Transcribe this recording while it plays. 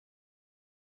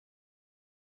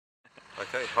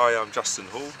Okay, hi, I'm Justin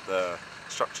Hall, the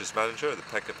Structures Manager of the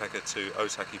Peka Peka to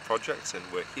Otaki project, and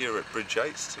we're here at Bridge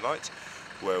 8 tonight,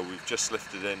 where we've just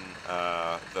lifted in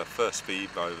the first beam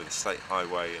over the State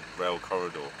Highway and Rail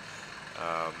Corridor.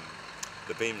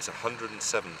 The beam's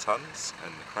 107 tonnes,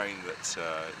 and the crane that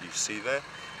you see there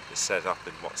is set up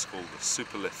in what's called the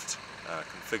superlift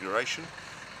configuration,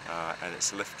 and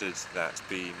it's lifted that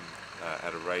beam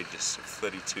at a radius of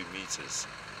 32 metres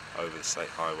over the State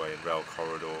Highway and Rail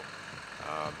Corridor.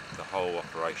 The whole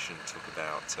operation took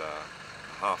about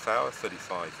a half hour,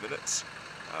 35 minutes,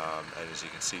 and as you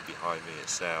can see behind me,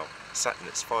 it's now sat in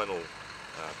its final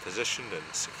position and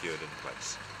secured in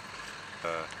place.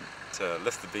 To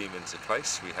lift the beam into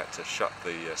place, we had to shut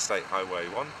the State Highway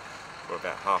 1 for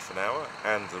about half an hour,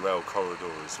 and the rail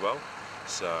corridor as well.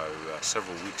 So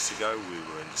several weeks ago we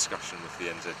were in discussion with the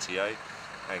NZTA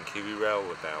and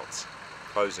KiwiRail about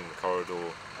closing the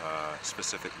corridor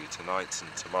specifically tonight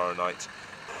and tomorrow night.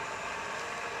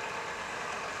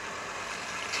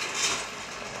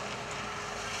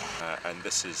 And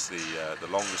this is the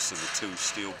longest of the two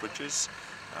steel bridges.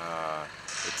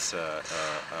 It's a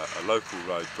local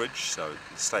road bridge, so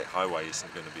the State Highway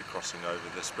isn't going to be crossing over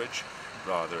this bridge.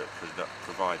 Rather, it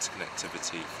provides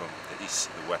connectivity from the east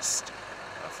to the west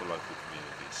for local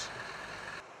communities.